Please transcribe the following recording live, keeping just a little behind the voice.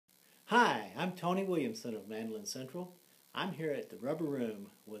Hi, I'm Tony Williamson of Mandolin Central. I'm here at the Rubber Room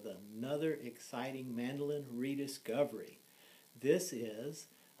with another exciting mandolin rediscovery. This is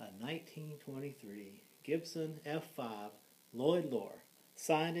a 1923 Gibson F-5 Lloyd Loar,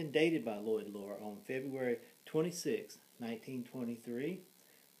 signed and dated by Lloyd Loar on February 26, 1923.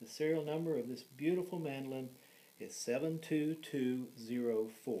 The serial number of this beautiful mandolin is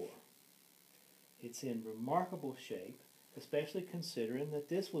 72204. It's in remarkable shape, especially considering that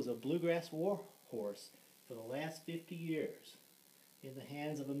this was a bluegrass war horse for the last 50 years in the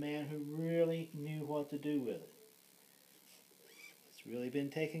hands of a man who really knew what to do with it. It's really been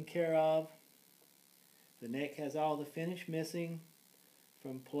taken care of. The neck has all the finish missing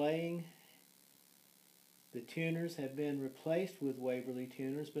from playing. The tuners have been replaced with Waverly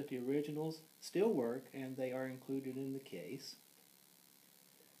tuners, but the originals still work and they are included in the case.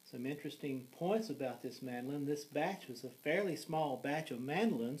 Some interesting points about this mandolin. This batch was a fairly small batch of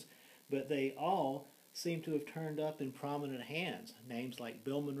mandolins, but they all seem to have turned up in prominent hands. Names like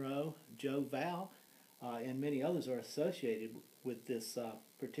Bill Monroe, Joe Val, and many others are associated with this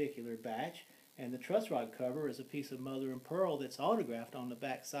particular batch. And the truss rod cover is a piece of mother and pearl that's autographed on the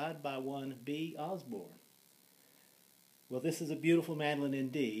back side by one B. Osborne. Well, this is a beautiful mandolin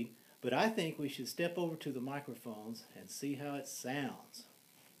indeed, but I think we should step over to the microphones and see how it sounds.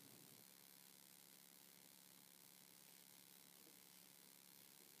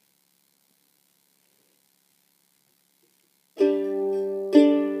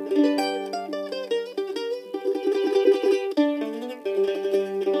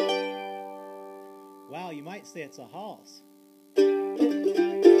 Wow, you might say it's a hoss.